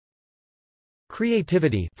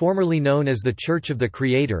Creativity, formerly known as the Church of the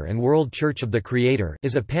Creator and World Church of the Creator,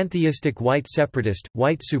 is a pantheistic white separatist,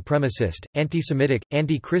 white supremacist, anti-Semitic,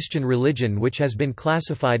 anti-Christian religion which has been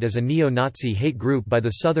classified as a neo-Nazi hate group by the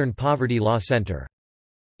Southern Poverty Law Center.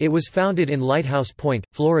 It was founded in Lighthouse Point,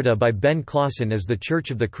 Florida by Ben Clausen as the Church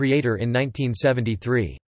of the Creator in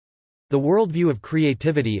 1973. The worldview of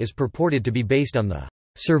creativity is purported to be based on the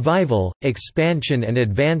survival, expansion and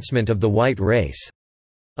advancement of the white race,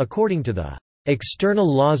 according to the external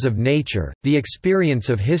laws of nature, the experience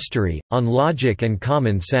of history, on logic and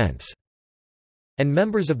common sense." And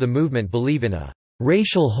members of the movement believe in a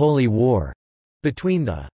racial holy war between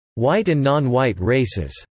the white and non-white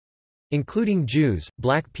races, including Jews,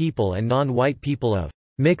 black people and non-white people of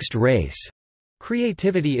mixed race.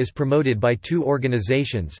 Creativity is promoted by two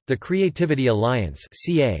organizations, the Creativity Alliance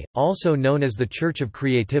 (CA), also known as the Church of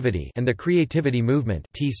Creativity, and the Creativity Movement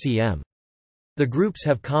 (TCM). The groups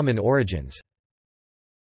have common origins.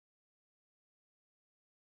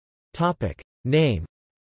 Name.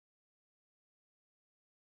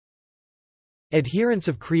 Adherents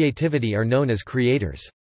of creativity are known as creators.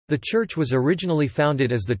 The church was originally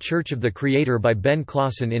founded as the Church of the Creator by Ben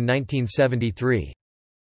Clausen in 1973.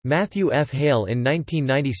 Matthew F. Hale in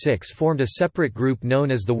 1996 formed a separate group known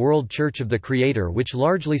as the World Church of the Creator, which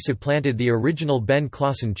largely supplanted the original Ben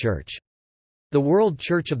Clausen Church. The World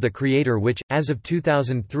Church of the Creator, which, as of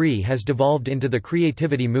 2003 has devolved into the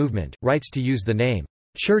Creativity Movement, rights to use the name,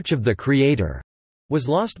 Church of the Creator, was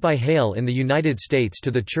lost by Hale in the United States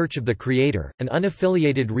to the Church of the Creator, an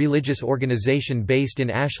unaffiliated religious organization based in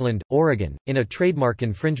Ashland, Oregon, in a trademark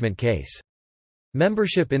infringement case.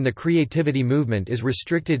 Membership in the Creativity Movement is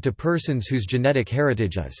restricted to persons whose genetic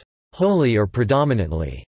heritage is wholly or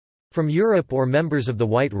predominantly from Europe or members of the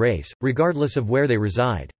white race, regardless of where they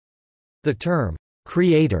reside. The term,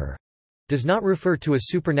 creator, does not refer to a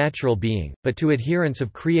supernatural being, but to adherents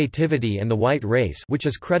of creativity and the white race, which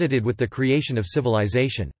is credited with the creation of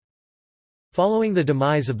civilization. Following the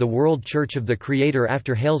demise of the World Church of the Creator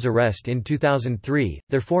after Hale's arrest in 2003,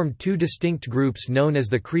 there formed two distinct groups known as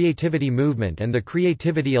the Creativity Movement and the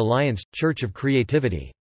Creativity Alliance – Church of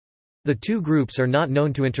Creativity. The two groups are not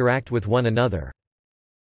known to interact with one another.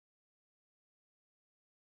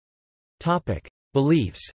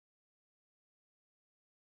 Beliefs.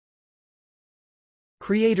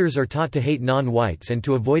 Creators are taught to hate non-whites and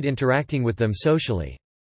to avoid interacting with them socially.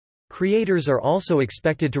 Creators are also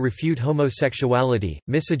expected to refute homosexuality,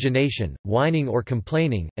 miscegenation, whining or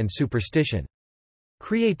complaining, and superstition.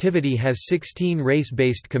 Creativity has 16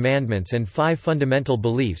 race-based commandments and 5 fundamental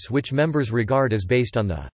beliefs which members regard as based on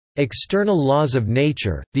the external laws of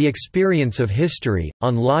nature, the experience of history,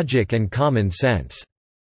 on logic and common sense.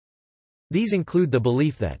 These include the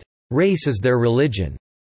belief that race is their religion,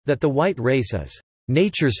 that the white race is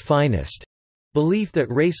nature's finest, belief that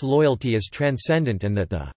race loyalty is transcendent, and that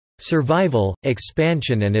the survival,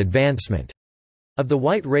 expansion and advancement of the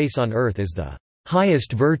white race on Earth is the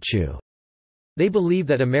highest virtue. They believe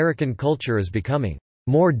that American culture is becoming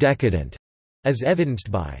more decadent, as evidenced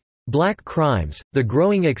by black crimes, the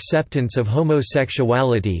growing acceptance of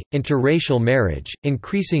homosexuality, interracial marriage,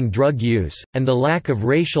 increasing drug use, and the lack of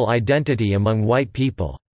racial identity among white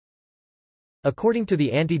people. According to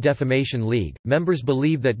the Anti-Defamation League, members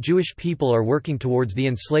believe that Jewish people are working towards the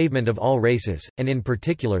enslavement of all races, and in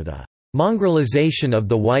particular the mongrelization of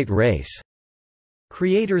the white race.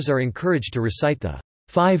 Creators are encouraged to recite the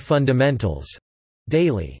 5 fundamentals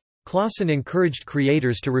daily. Clausen encouraged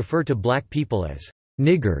creators to refer to black people as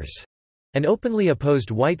niggers, and openly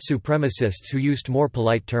opposed white supremacists who used more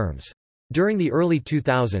polite terms. During the early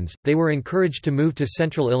 2000s, they were encouraged to move to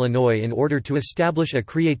central Illinois in order to establish a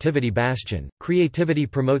creativity bastion. Creativity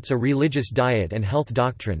promotes a religious diet and health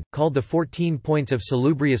doctrine, called the 14 Points of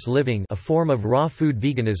Salubrious Living, a form of raw food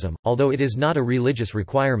veganism, although it is not a religious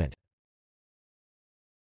requirement.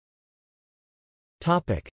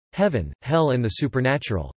 Heaven, hell and the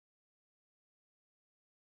supernatural.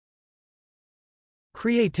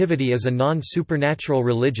 Creativity is a non-supernatural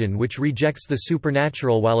religion which rejects the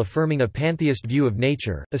supernatural while affirming a pantheist view of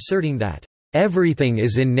nature, asserting that everything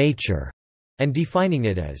is in nature, and defining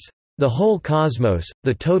it as the whole cosmos,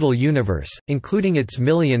 the total universe, including its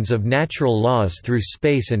millions of natural laws through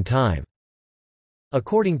space and time.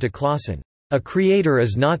 According to Clausen, a creator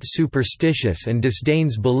is not superstitious and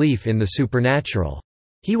disdains belief in the supernatural.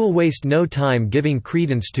 He will waste no time giving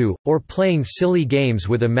credence to, or playing silly games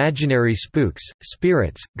with imaginary spooks,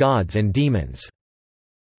 spirits, gods and demons.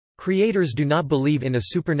 Creators do not believe in a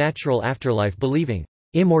supernatural afterlife, believing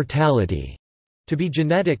immortality to be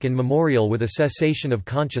genetic and memorial with a cessation of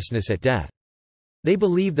consciousness at death. They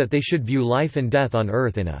believe that they should view life and death on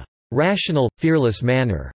earth in a rational, fearless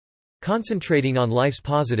manner, concentrating on life's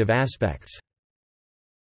positive aspects.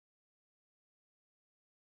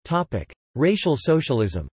 Racial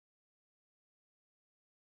socialism.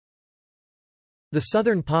 The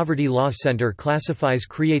Southern Poverty Law Center classifies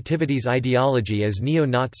creativity's ideology as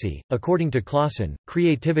neo-Nazi. According to Clausen,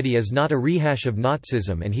 creativity is not a rehash of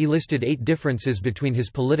Nazism, and he listed 8 differences between his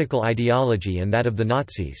political ideology and that of the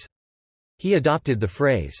Nazis. He adopted the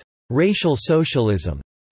phrase, racial socialism,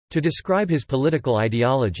 to describe his political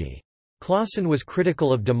ideology. Clausen was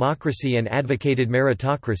critical of democracy and advocated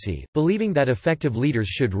meritocracy, believing that effective leaders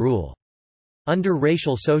should rule. Under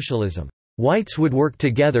racial socialism, whites would work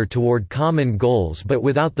together toward common goals but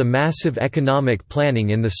without the massive economic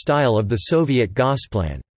planning in the style of the Soviet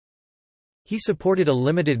Gosplan. He supported a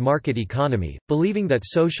limited market economy, believing that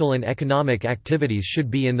social and economic activities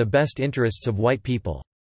should be in the best interests of white people.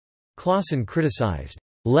 Clausen criticized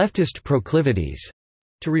leftist proclivities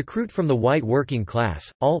to recruit from the white working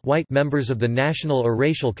class. All white members of the national or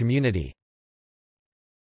racial community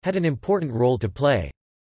had an important role to play.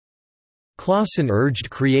 Clausen urged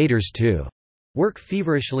creators to work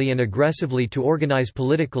feverishly and aggressively to organize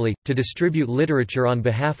politically, to distribute literature on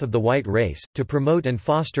behalf of the white race, to promote and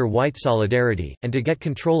foster white solidarity, and to get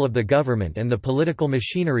control of the government and the political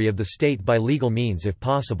machinery of the state by legal means if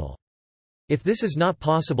possible. If this is not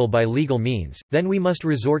possible by legal means, then we must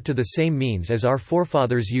resort to the same means as our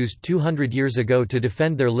forefathers used 200 years ago to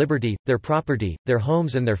defend their liberty, their property, their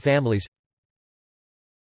homes and their families.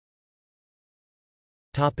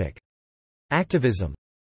 Activism.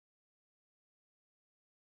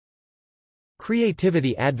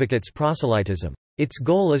 Creativity advocates proselytism. Its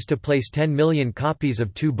goal is to place 10 million copies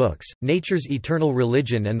of 2 books, Nature's Eternal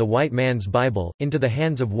Religion and the White Man's Bible, into the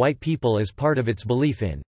hands of white people as part of its belief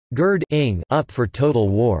in gird-ing up for total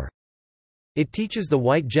war. It teaches the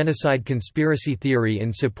white genocide conspiracy theory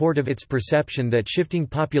in support of its perception that shifting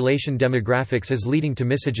population demographics is leading to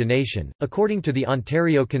miscegenation. According to the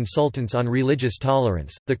Ontario Consultants on Religious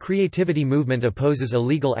Tolerance, the creativity movement opposes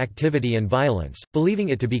illegal activity and violence, believing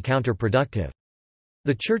it to be counterproductive.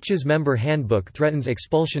 The Church's member handbook threatens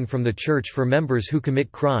expulsion from the Church for members who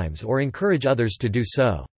commit crimes or encourage others to do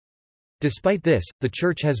so. Despite this, the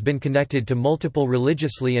Church has been connected to multiple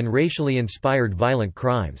religiously and racially inspired violent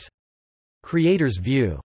crimes. Creators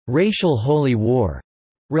view racial holy war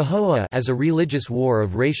as a religious war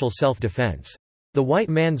of racial self-defense. The White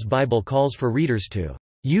Man's Bible calls for readers to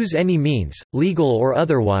use any means, legal or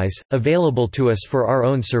otherwise, available to us for our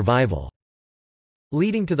own survival,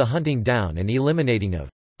 leading to the hunting down and eliminating of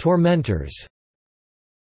tormentors.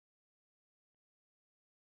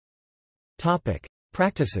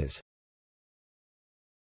 Practices.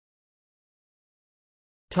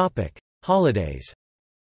 Holidays.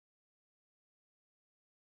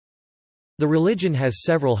 The religion has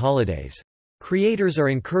several holidays. Creators are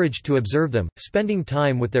encouraged to observe them, spending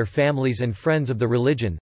time with their families and friends of the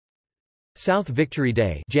religion. South Victory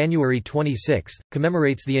Day, January 26,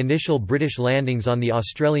 commemorates the initial British landings on the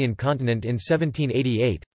Australian continent in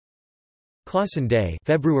 1788. Clausen Day,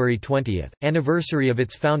 February 20, anniversary of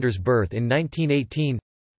its founder's birth in 1918.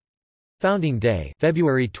 Founding Day,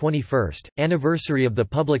 February 21, anniversary of the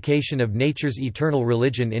publication of Nature's Eternal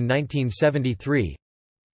Religion in 1973.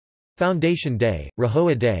 Foundation Day,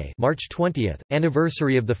 Rahowa Day, March 20,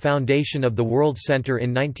 anniversary of the foundation of the World Center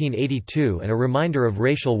in 1982 and a reminder of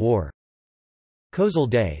racial war. Kozel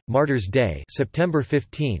Day, Martyrs Day, September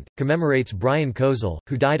 15, commemorates Brian Kozel,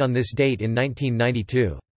 who died on this date in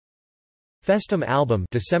 1992. Festum Album,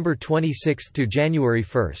 December 26 to January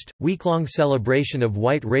 1, week-long celebration of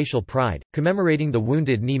white racial pride, commemorating the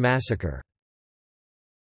Wounded Knee Massacre.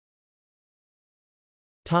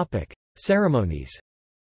 Topic: Ceremonies.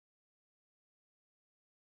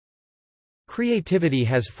 Creativity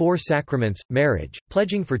has 4 sacraments: marriage,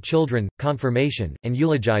 pledging for children, confirmation, and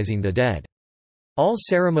eulogizing the dead. All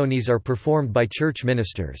ceremonies are performed by church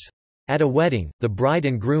ministers. At a wedding, the bride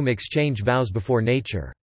and groom exchange vows before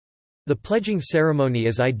nature. The pledging ceremony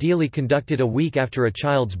is ideally conducted a week after a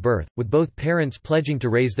child's birth, with both parents pledging to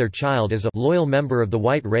raise their child as a loyal member of the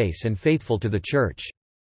white race and faithful to the church.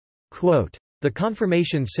 Quote, "The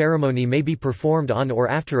confirmation ceremony may be performed on or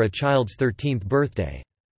after a child's 13th birthday."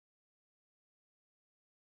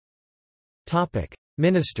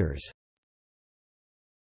 Ministers.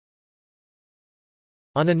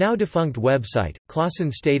 On a now-defunct website,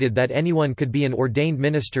 Clausen stated that anyone could be an ordained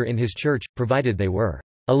minister in his church, provided they were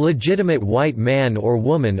a legitimate white man or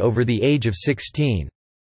woman over the age of 16.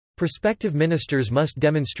 Prospective ministers must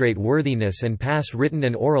demonstrate worthiness and pass written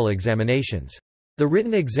and oral examinations. The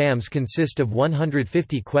written exams consist of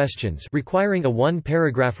 150 questions requiring a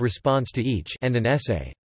 1-paragraph response to each and an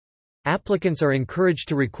essay. Applicants are encouraged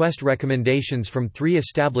to request recommendations from 3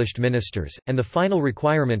 established ministers, and the final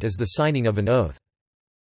requirement is the signing of an oath.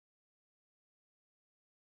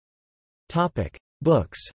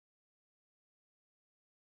 Books.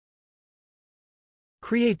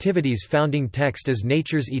 Creativity's founding text is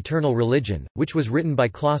Nature's Eternal Religion, which was written by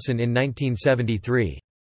Clausen in 1973.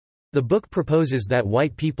 The book proposes that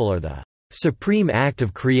white people are the supreme act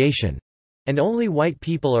of creation, and only white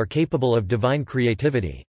people are capable of divine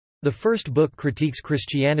creativity. The first book critiques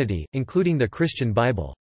Christianity, including the Christian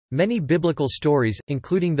Bible. Many biblical stories,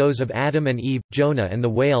 including those of Adam and Eve, Jonah and the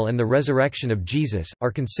whale and the resurrection of Jesus,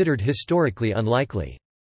 are considered historically unlikely.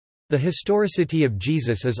 The historicity of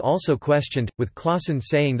Jesus is also questioned, with Clausen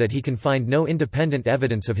saying that he can find no independent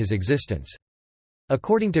evidence of his existence.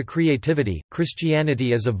 According to Creativity,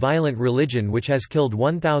 Christianity is a violent religion which has killed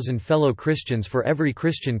 1,000 fellow Christians for every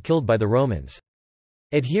Christian killed by the Romans.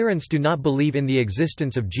 Adherents do not believe in the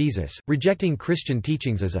existence of Jesus, rejecting Christian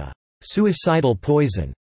teachings as a suicidal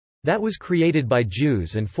poison that was created by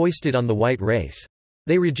Jews and foisted on the white race.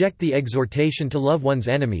 They reject the exhortation to love one's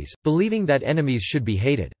enemies, believing that enemies should be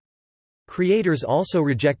hated. Creators also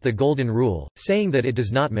reject the Golden Rule, saying that it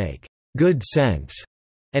does not make good sense,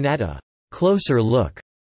 and at a closer look,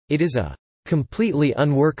 it is a completely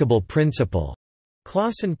unworkable principle.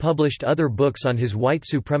 Clausen published other books on his white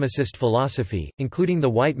supremacist philosophy, including The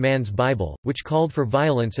White Man's Bible, which called for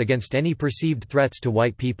violence against any perceived threats to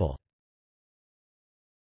white people.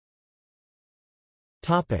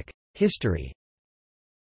 History.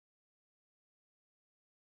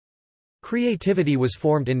 Creativity was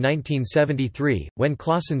formed in 1973, when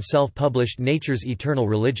Clausen self-published Nature's Eternal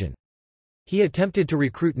Religion. He attempted to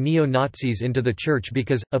recruit neo-Nazis into the church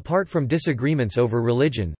because, apart from disagreements over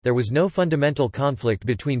religion, there was no fundamental conflict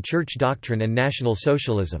between church doctrine and National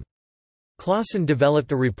Socialism. Clausen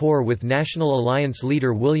developed a rapport with National Alliance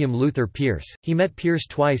leader William Luther Pierce. He met Pierce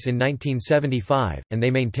twice in 1975, and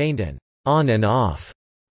they maintained an on-and-off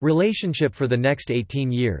relationship for the next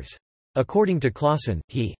 18 years. According to Clausen,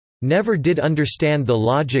 he never did understand the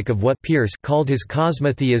logic of what Pierce called his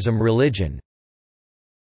cosmotheism religion.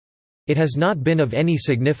 It has not been of any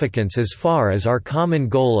significance as far as our common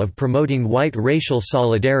goal of promoting white racial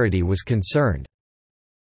solidarity was concerned.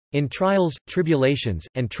 In Trials, Tribulations,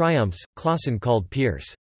 and Triumphs, Clausen called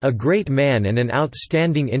Pierce a great man and an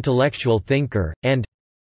outstanding intellectual thinker, and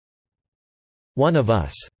one of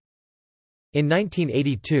us. In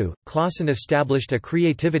 1982, Clausen established a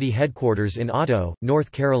Creativity headquarters in Otto,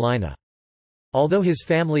 North Carolina. Although his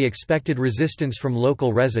family expected resistance from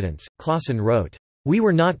local residents, Clausen wrote, "We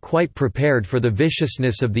were not quite prepared for the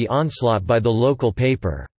viciousness of the onslaught by the local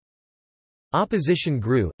paper." Opposition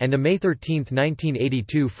grew, and a May 13,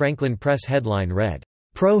 1982 Franklin Press headline read,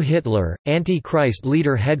 "Pro-Hitler, Anti-Christ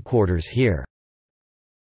Leader Headquarters Here."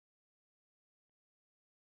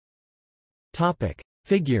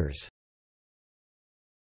 Figures.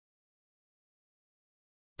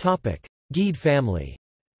 Gede family.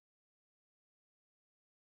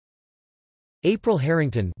 April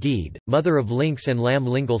Harrington Gede, mother of Lynx and Lamb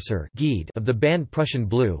Lingelser Gede of the band Prussian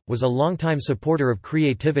Blue, was a longtime supporter of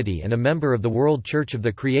creativity and a member of the World Church of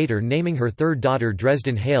the Creator, naming her third daughter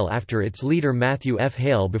Dresden Hale after its leader Matthew F.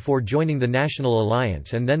 Hale before joining the National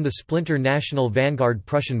Alliance and then the splinter National Vanguard.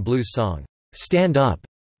 Prussian Blues song, "Stand Up",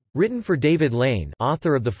 written for David Lane,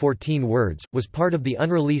 author of the 14 Words, was part of the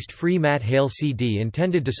unreleased Free Matt Hale CD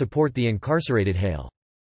intended to support the incarcerated Hale.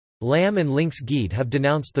 Lamb and Lynx Gede have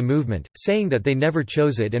denounced the movement, saying that they never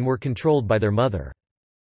chose it and were controlled by their mother.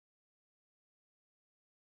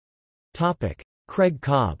 Craig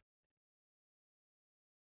Cobb.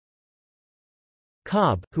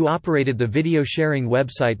 Cobb, who operated the video-sharing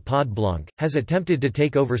website Podblunk, has attempted to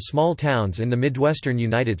take over small towns in the Midwestern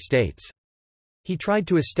United States. He tried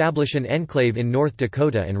to establish an enclave in North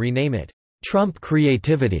Dakota and rename it, "Trump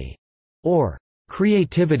Creativity", or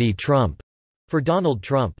 "Creativity Trump", for Donald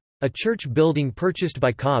Trump. A church building purchased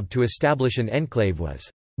by Cobb to establish an enclave was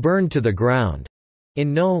burned to the ground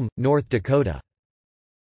in Nome, North Dakota.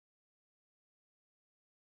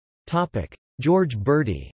 George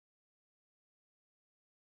Birdie.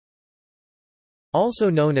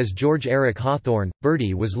 Also known as George Eric Hawthorne,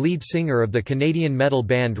 Birdie was lead singer of the Canadian metal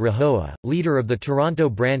band Rahowa, leader of the Toronto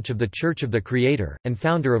branch of the Church of the Creator, and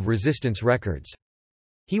founder of Resistance Records.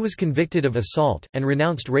 He was convicted of assault, and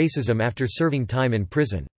renounced racism after serving time in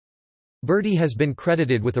prison. Birdie has been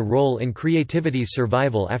credited with a role in Creativity's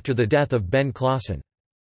survival after the death of Ben Clausen.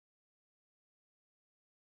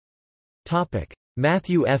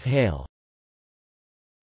 Matthew F. Hale.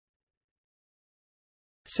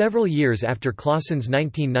 Several years after Clausen's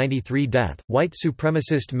 1993 death, white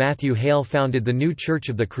supremacist Matthew Hale founded the New Church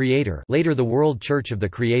of the Creator, later the World Church of the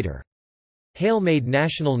Creator. Hale made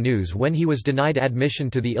national news when he was denied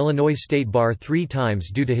admission to the Illinois State Bar 3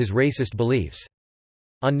 times due to his racist beliefs.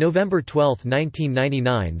 On November 12,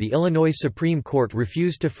 1999, the Illinois Supreme Court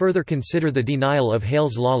refused to further consider the denial of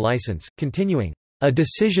Hale's law license, continuing, "a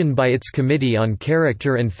decision by its Committee on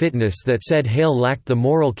Character and Fitness that said Hale lacked the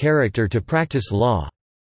moral character to practice law."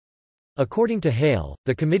 According to Hale,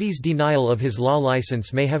 the committee's denial of his law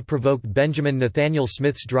license may have provoked Benjamin Nathaniel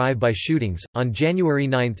Smith's drive-by shootings. On January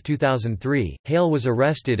 9, 2003, Hale was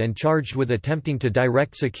arrested and charged with attempting to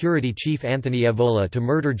direct Security Chief Anthony Evola to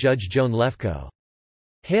murder Judge Joan Lefkoe.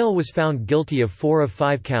 Hale was found guilty of 4 of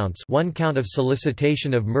 5 counts, 1 count of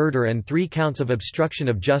solicitation of murder and 3 counts of obstruction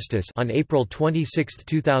of justice on April 26,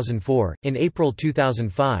 2004. In April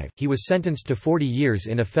 2005, he was sentenced to 40 years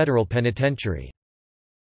in a federal penitentiary.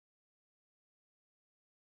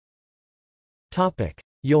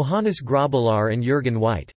 Johannes Grabelaar and Jürgen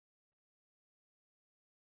White.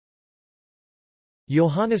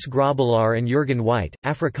 Johannes Grabelaar and Jürgen White,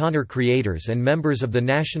 Afrikaner creators and members of the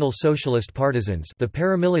National Socialist Partisans, the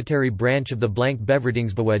paramilitary branch of the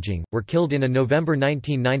Bevrijdingsbeweging, were killed in a November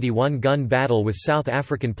 1991 gun battle with South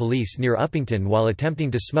African police near Uppington while attempting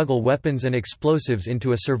to smuggle weapons and explosives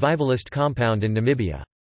into a survivalist compound in Namibia.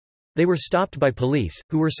 They were stopped by police,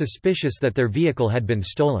 who were suspicious that their vehicle had been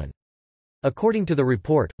stolen. According to the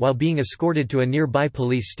report, while being escorted to a nearby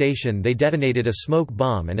police station they detonated a smoke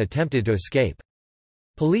bomb and attempted to escape.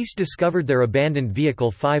 Police discovered their abandoned vehicle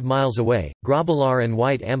 5 miles away. Grabelaar and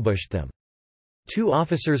White ambushed them. 2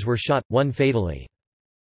 officers were shot, 1 fatally.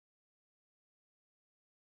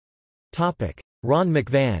 Ron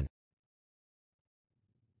McVan.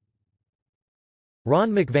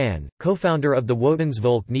 Ron McVan, co-founder of the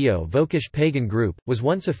Wotansvolk Neo-Vokish pagan group, was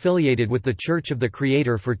once affiliated with the Church of the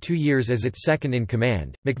Creator for 2 years as its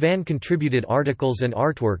second-in-command. McVan contributed articles and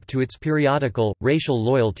artwork to its periodical, Racial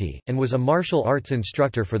Loyalty, and was a martial arts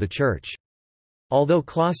instructor for the church. Although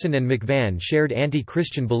Clausen and McVan shared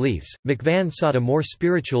anti-Christian beliefs, McVan sought a more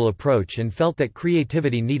spiritual approach and felt that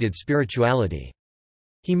creativity needed spirituality.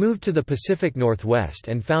 He moved to the Pacific Northwest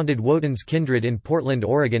and founded Wotan's Kindred in Portland,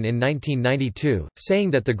 Oregon in 1992,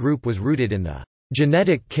 saying that the group was rooted in the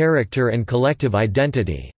genetic character and collective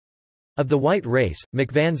identity of the white race.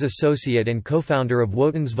 McVan's associate and co-founder of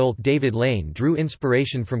Wotansvolk David Lane drew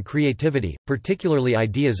inspiration from creativity, particularly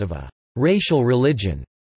ideas of a racial religion,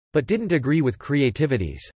 but didn't agree with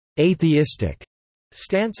creativity's atheistic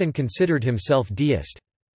stance and considered himself deist.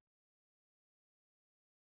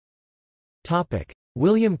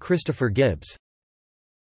 William Christopher Gibbs.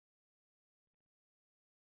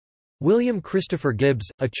 William Christopher Gibbs,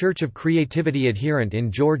 a Church of Creativity adherent in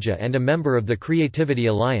Georgia and a member of the Creativity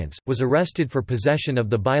Alliance, was arrested for possession of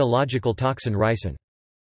the biological toxin ricin.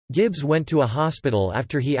 Gibbs went to a hospital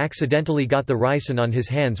after he accidentally got the ricin on his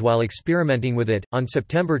hands while experimenting with it. On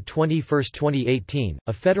September 21, 2018,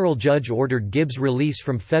 a federal judge ordered Gibbs' release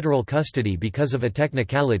from federal custody because of a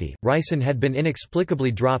technicality. Ricin had been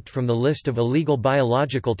inexplicably dropped from the list of illegal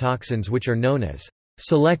biological toxins, which are known as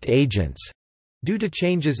select agents, due to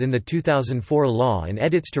changes in the 2004 law and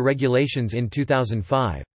edits to regulations in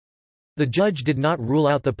 2005. The judge did not rule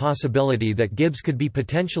out the possibility that Gibbs could be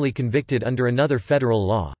potentially convicted under another federal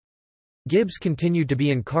law. Gibbs continued to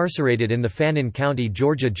be incarcerated in the Fannin County,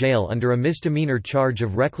 Georgia jail under a misdemeanor charge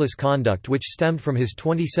of reckless conduct which stemmed from his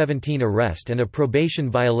 2017 arrest and a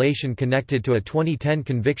probation violation connected to a 2010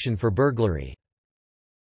 conviction for burglary.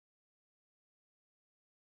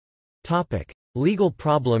 Legal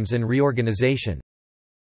problems and reorganization.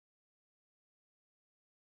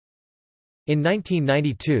 In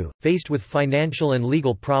 1992, faced with financial and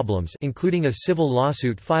legal problems including a civil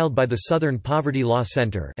lawsuit filed by the Southern Poverty Law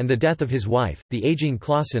Center and the death of his wife, the aging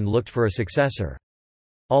Clausen looked for a successor.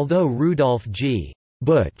 Although Rudolph G.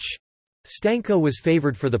 Butch Stanko was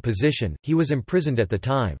favored for the position, he was imprisoned at the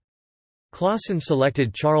time. Clausen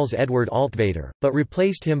selected Charles Edward Altvater, but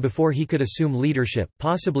replaced him before he could assume leadership,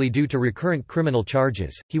 possibly due to recurrent criminal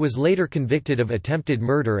charges. He was later convicted of attempted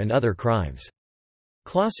murder and other crimes.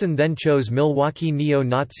 Clausen then chose Milwaukee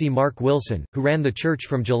neo-Nazi Mark Wilson, who ran the church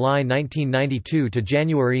from July 1992 to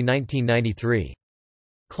January 1993.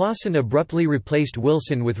 Clausen abruptly replaced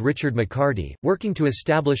Wilson with Richard McCarty, working to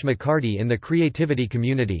establish McCarty in the creativity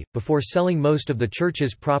community, before selling most of the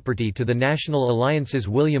church's property to the National Alliance's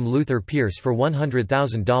William Luther Pierce for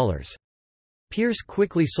 $100,000. Pierce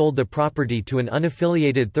quickly sold the property to an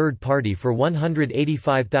unaffiliated third party for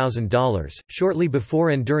 $185,000. Shortly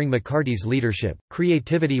before and during McCarty's leadership,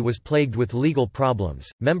 Creativity was plagued with legal problems.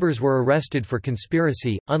 Members were arrested for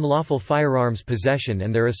conspiracy, unlawful firearms possession,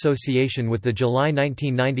 and their association with the July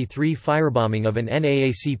 1993 firebombing of an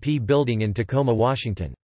NAACP building in Tacoma,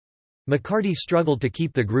 Washington. McCarty struggled to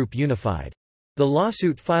keep the group unified. The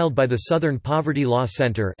lawsuit filed by the Southern Poverty Law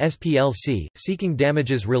Center (SPLC), seeking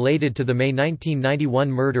damages related to the May 1991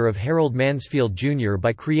 murder of Harold Mansfield Jr.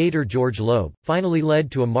 by creator George Loeb, finally led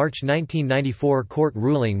to a March 1994 court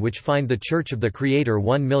ruling which fined the Church of the Creator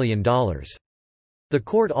 $1 million. The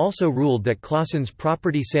court also ruled that Clausen's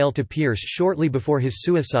property sale to Pierce shortly before his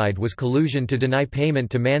suicide was collusion to deny payment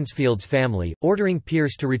to Mansfield's family, ordering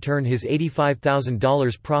Pierce to return his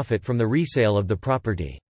 $85,000 profit from the resale of the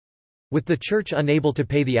property. With the church unable to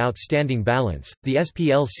pay the outstanding balance, the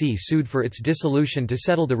SPLC sued for its dissolution to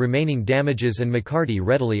settle the remaining damages, and McCarty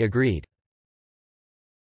readily agreed.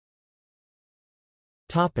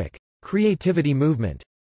 Creativity movement.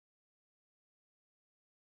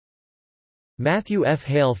 Matthew F.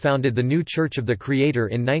 Hale founded the New Church of the Creator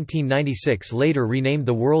in 1996, later renamed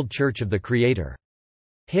the World Church of the Creator.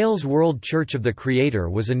 Hale's World Church of the Creator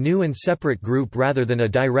was a new and separate group rather than a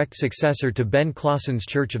direct successor to Ben Clausen's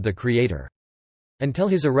Church of the Creator. Until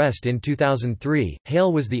his arrest in 2003,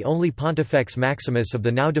 Hale was the only Pontifex Maximus of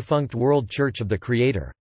the now-defunct World Church of the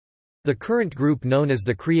Creator. The current group, known as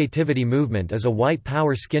the Creativity Movement, is a white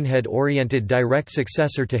power skinhead-oriented direct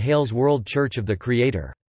successor to Hale's World Church of the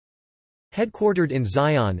Creator. Headquartered in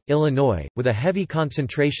Zion, Illinois, with a heavy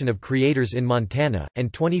concentration of creators in Montana,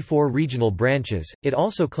 and 24 regional branches, it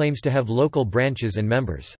also claims to have local branches and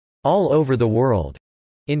members all over the world.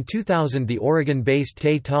 In 2000, the Oregon-based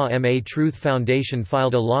Te Ma Truth Foundation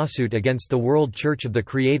filed a lawsuit against the World Church of the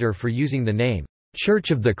Creator for using the name,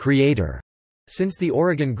 Church of the Creator, since the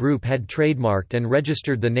Oregon group had trademarked and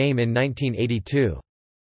registered the name in 1982.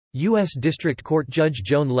 U.S. District Court Judge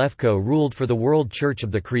Joan Lefkoe ruled for the World Church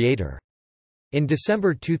of the Creator. In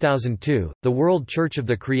December 2002, the World Church of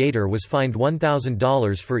the Creator was fined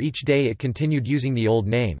 $1,000 for each day it continued using the old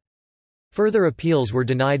name. Further appeals were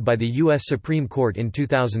denied by the U.S. Supreme Court in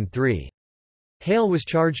 2003. Hale was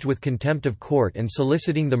charged with contempt of court and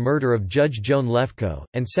soliciting the murder of Judge Joan Lefkoe,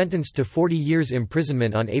 and sentenced to 40 years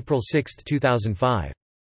imprisonment on April 6, 2005.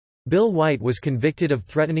 Bill White was convicted of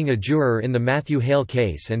threatening a juror in the Matthew Hale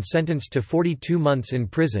case and sentenced to 42 months in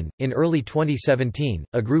prison. In early 2017,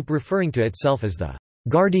 a group referring to itself as the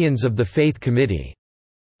Guardians of the Faith Committee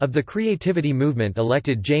of the Creativity Movement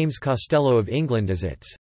elected James Costello of England as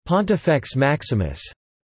its Pontifex Maximus.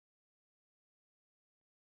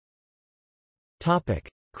 Topic: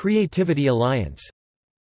 Creativity Alliance.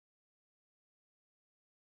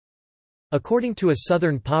 According to a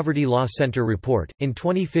Southern Poverty Law Center report, in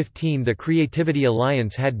 2015 the Creativity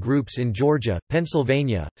Alliance had groups in Georgia,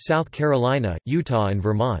 Pennsylvania, South Carolina, Utah and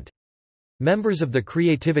Vermont. Members of the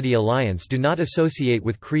Creativity Alliance do not associate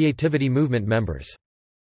with Creativity Movement members.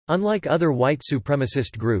 Unlike other white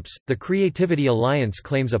supremacist groups, the Creativity Alliance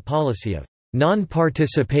claims a policy of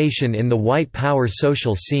non-participation in the white power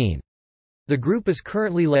social scene. The group is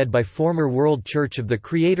currently led by former World Church of the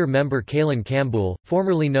Creator member Kalin Campbell,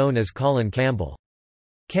 formerly known as Colin Campbell.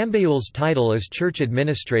 Campbell's title is Church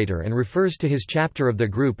Administrator and refers to his chapter of the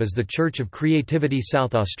group as the Church of Creativity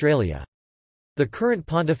South Australia. The current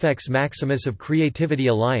Pontifex Maximus of Creativity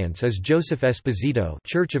Alliance is Joseph Esposito,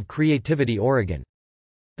 Church of Creativity Oregon.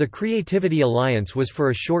 The Creativity Alliance was for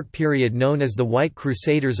a short period known as the White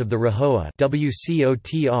Crusaders of the Rahowa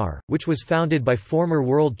 (WCOTR), which was founded by former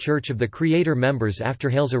World Church of the Creator members after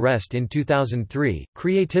Hale's arrest in 2003.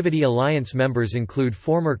 Creativity Alliance members include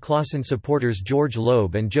former Clausen supporters George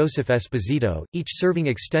Loeb and Joseph Esposito, each serving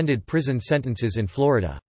extended prison sentences in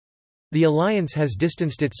Florida. The alliance has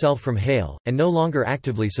distanced itself from Hale, and no longer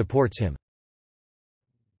actively supports him.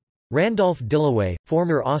 Randolph Dillaway,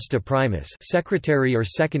 former Asta Primus secretary or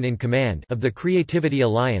second-in-command of the Creativity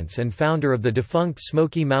Alliance and founder of the defunct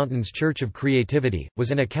Smoky Mountains Church of Creativity,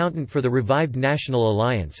 was an accountant for the revived National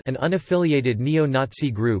Alliance, an unaffiliated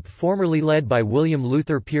neo-Nazi group formerly led by William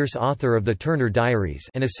Luther Pierce, author of the Turner Diaries,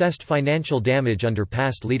 and assessed financial damage under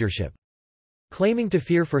past leadership. Claiming to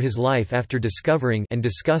fear for his life after discovering and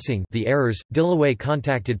discussing the errors, Dillaway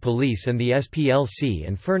contacted police and the SPLC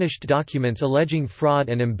and furnished documents alleging fraud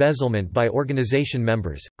and embezzlement by organization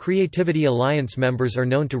members. Creativity Alliance members are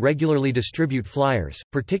known to regularly distribute flyers,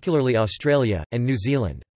 particularly Australia and New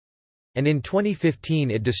Zealand. And in 2015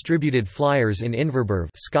 it distributed flyers in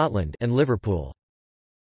Inverbervie, Scotland, and Liverpool.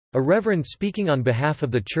 A reverend speaking on behalf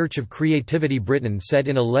of the Church of Creativity Britain said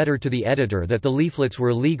in a letter to the editor that the leaflets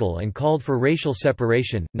were legal and called for racial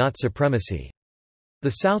separation, not supremacy. The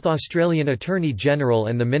South Australian Attorney-General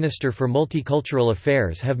and the Minister for Multicultural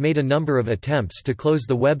Affairs have made a number of attempts to close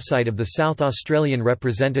the website of the South Australian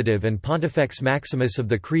representative and Pontifex Maximus of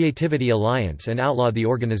the Creativity Alliance and outlaw the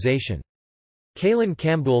organisation. Caelan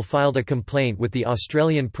Campbell filed a complaint with the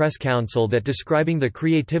Australian Press Council that describing the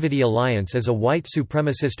Creativity Alliance as a white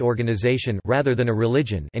supremacist organisation rather than a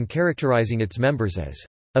religion and characterising its members as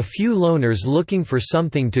a few loners looking for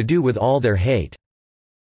something to do with all their hate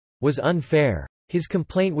was unfair. His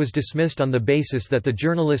complaint was dismissed on the basis that the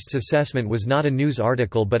journalist's assessment was not a news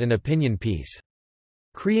article but an opinion piece.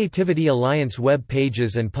 Creativity Alliance web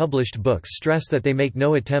pages and published books stress that they make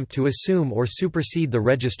no attempt to assume or supersede the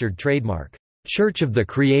registered trademark, Church of the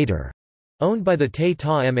Creator, owned by the Te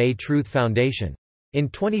Ta Truth Foundation. In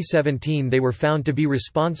 2017, they were found to be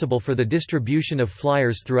responsible for the distribution of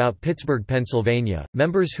flyers throughout Pittsburgh, Pennsylvania.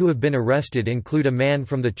 Members who have been arrested include a man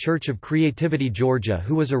from the Church of Creativity, Georgia,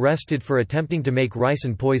 who was arrested for attempting to make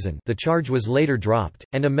ricin poison. The charge was later dropped,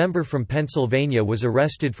 and a member from Pennsylvania was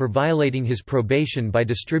arrested for violating his probation by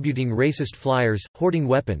distributing racist flyers, hoarding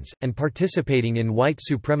weapons, and participating in white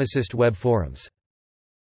supremacist web forums.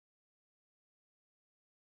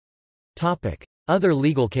 Other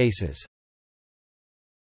legal cases.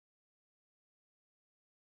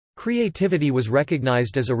 Creativity was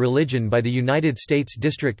recognized as a religion by the United States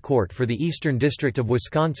District Court for the Eastern District of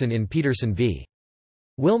Wisconsin in Peterson v.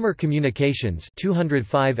 Wilmer Communications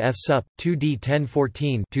 205 F. Sup. 2D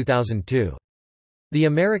 1014 2002. The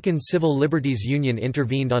American Civil Liberties Union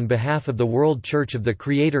intervened on behalf of the World Church of the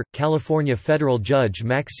Creator. California federal judge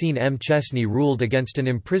Maxine M. Chesney ruled against an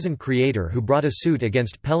imprisoned creator who brought a suit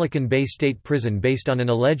against Pelican Bay State Prison based on an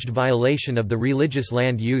alleged violation of the Religious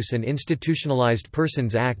Land Use and Institutionalized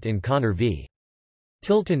Persons Act in Connor v.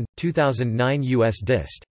 Tilton, 2009 U.S.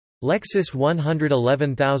 Dist. Lexus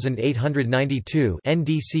 111892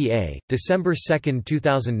 NDCA, December 2,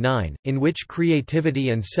 2009, in which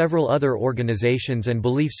Creativity and several other organizations and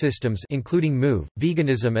belief systems including MOVE,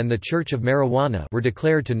 veganism and the Church of Marijuana were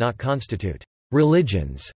declared to not constitute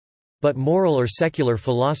religions, but moral or secular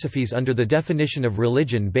philosophies under the definition of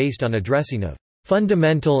religion based on addressing of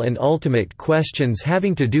fundamental and ultimate questions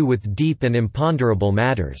having to do with deep and imponderable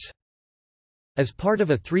matters. As part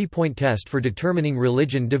of a three-point test for determining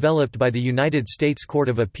religion developed by the United States Court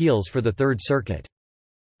of Appeals for the Third Circuit.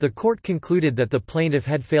 The court concluded that the plaintiff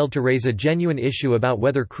had failed to raise a genuine issue about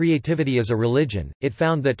whether creativity is a religion. It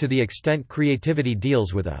found that to the extent creativity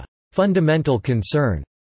deals with a fundamental concern,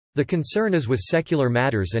 the concern is with secular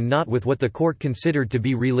matters and not with what the court considered to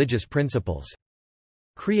be religious principles.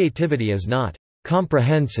 Creativity is not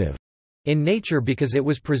comprehensive in nature because it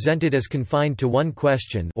was presented as confined to one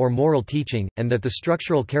question or moral teaching, and that the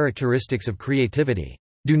structural characteristics of creativity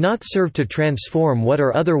do not serve to transform what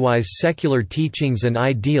are otherwise secular teachings and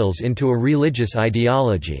ideals into a religious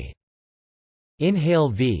ideology. In Hale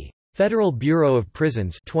v. Federal Bureau of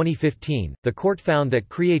Prisons 2015, the court found that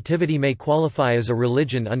creativity may qualify as a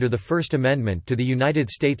religion under the First Amendment to the United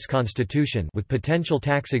States Constitution with potential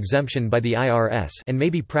tax exemption by the IRS and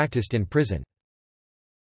may be practiced in prison.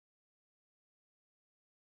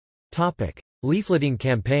 Leafleting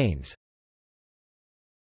campaigns.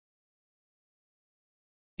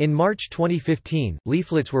 In March 2015,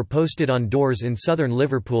 leaflets were posted on doors in southern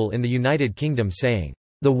Liverpool in the United Kingdom saying,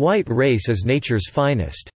 "The white race is nature's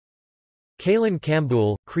finest." Caelan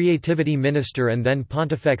Campbell, Creativity Minister and then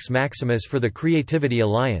Pontifex Maximus for the Creativity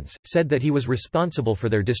Alliance, said that he was responsible for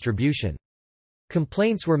their distribution.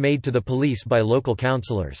 Complaints were made to the police by local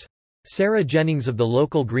councillors. Sarah Jennings of the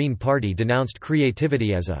local Green Party denounced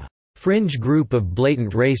Creativity as a fringe group of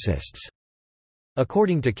blatant racists.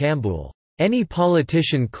 According to Campbell, "Any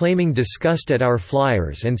politician claiming disgust at our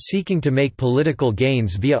flyers and seeking to make political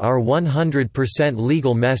gains via our 100%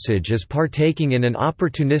 legal message is partaking in an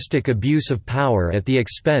opportunistic abuse of power at the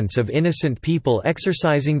expense of innocent people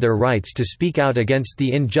exercising their rights to speak out against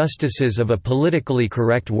the injustices of a politically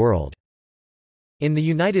correct world." In the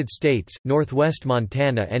United States, northwest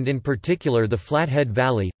Montana and in particular the Flathead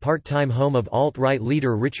Valley, part-time home of alt-right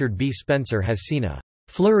leader Richard B. Spencer has seen a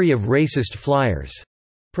flurry of racist flyers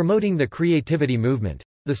promoting the creativity movement.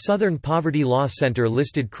 The Southern Poverty Law Center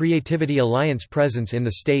listed Creativity Alliance presence in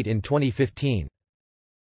the state in 2015.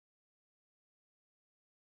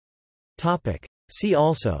 See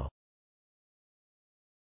also: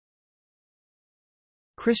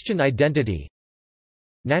 Christian identity,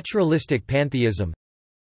 naturalistic pantheism,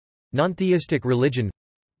 nontheistic religion,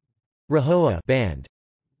 Rahowa band,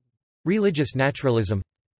 religious naturalism.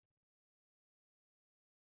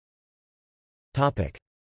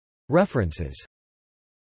 References.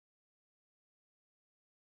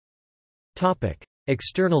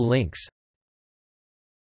 External links.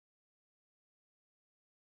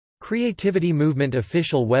 Creativity Movement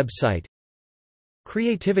official website,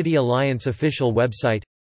 Creativity Alliance official website,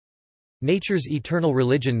 Nature's Eternal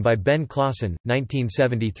Religion by Ben Clausen,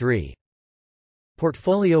 1973.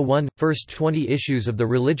 Portfolio 1 – First 20 issues of the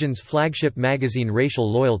religion's flagship magazine Racial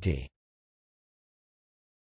Loyalty.